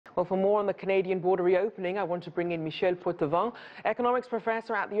Well, for more on the Canadian border reopening, I want to bring in Michel Poitevin, economics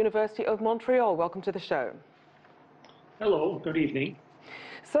professor at the University of Montreal. Welcome to the show. Hello, good evening.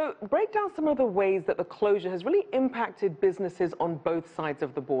 So, break down some of the ways that the closure has really impacted businesses on both sides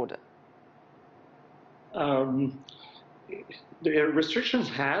of the border. The restrictions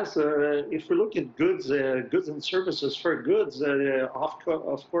has, if we look at goods and services, for goods,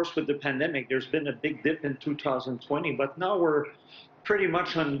 of course, with the pandemic, there's been a big dip in 2020, but now we're pretty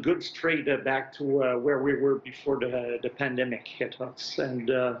much on goods trade back to where we were before the pandemic hit us.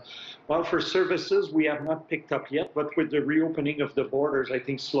 And while for services, we have not picked up yet, but with the reopening of the borders, I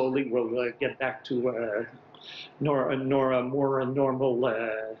think slowly we'll get back to a more normal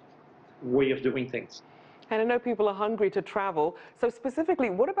way of doing things. And I know people are hungry to travel. So specifically,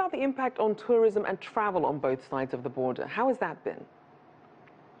 what about the impact on tourism and travel on both sides of the border? How has that been?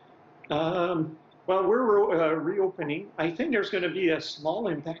 Well, we're reopening. I think there's going to be a small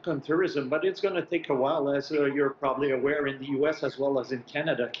impact on tourism, but it's going to take a while. As you're probably aware, in the U.S. as well as in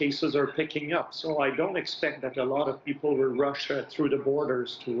Canada, cases are picking up. So I don't expect that a lot of people will rush through the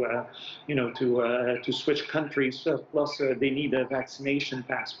borders to, to switch countries. Plus, they need a vaccination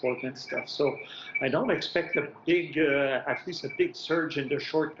passport and stuff. So I don't expect a big, at least a big surge in the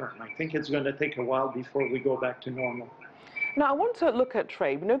short term. I think it's going to take a while before we go back to normal. Now, I want to look at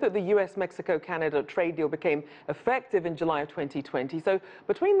trade. We know that the U.S.-Mexico-Canada trade deal became effective in July of 2020. So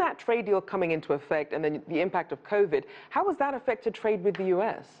between that trade deal coming into effect and then the impact of COVID, how has that affected trade with the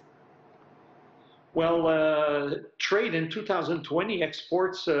U.S.? Well, trade in 2020,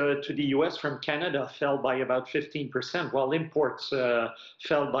 exports to the U.S. from Canada fell by about 15%, while imports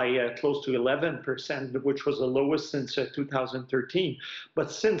fell by close to 11%, which was the lowest since 2013. But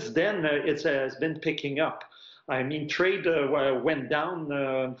since then, it has been picking up. I mean, trade went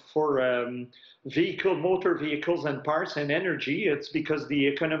down for motor vehicles and parts and energy. It's because the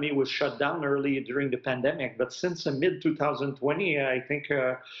economy was shut down early during the pandemic. But since mid-2020, I think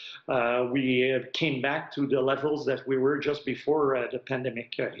we came back to the levels that we were just before the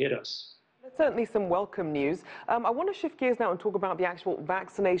pandemic hit us. That's certainly some welcome news. I want to shift gears now and talk about the actual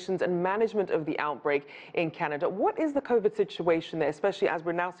vaccinations and management of the outbreak in Canada. What is the COVID situation there, especially as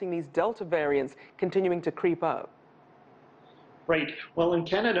we're now seeing these Delta variants continuing to creep up? Right. Well, in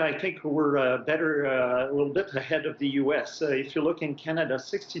Canada, I think we're a little bit ahead of the U.S. If you look in Canada,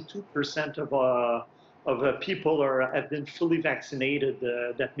 62% of people have been fully vaccinated.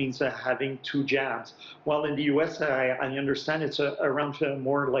 That means having 2 jabs. While in the U.S., I understand it's around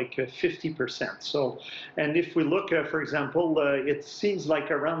more like 50%. So, and if we look, for example, it seems like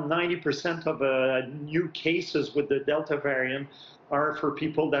around 90% of new cases with the Delta variant are for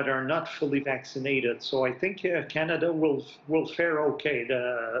people that are not fully vaccinated. So I think Canada will fare okay,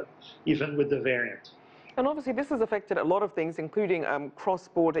 even with the variant. And obviously, this has affected a lot of things, including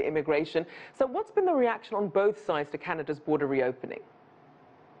cross-border immigration. So what's been the reaction on both sides to Canada's border reopening?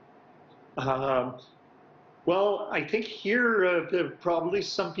 Well, I think here probably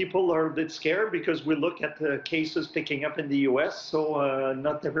some people are a bit scared because we look at the cases picking up in the U.S., so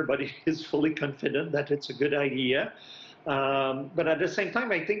not everybody is fully confident that it's a good idea. But at the same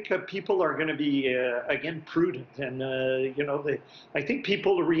time, I think people are going to be, again, prudent. And, I think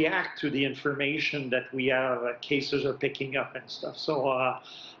people react to the information that we have, cases are picking up and stuff. So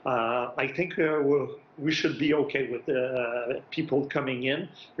I think we should be okay with people coming in.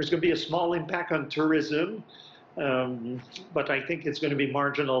 There's going to be a small impact on tourism, but I think it's going to be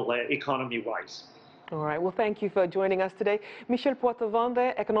marginal economy-wise. All right. Well, thank you for joining us today. Michel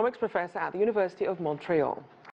Poitevin, economics professor at the University of Montreal.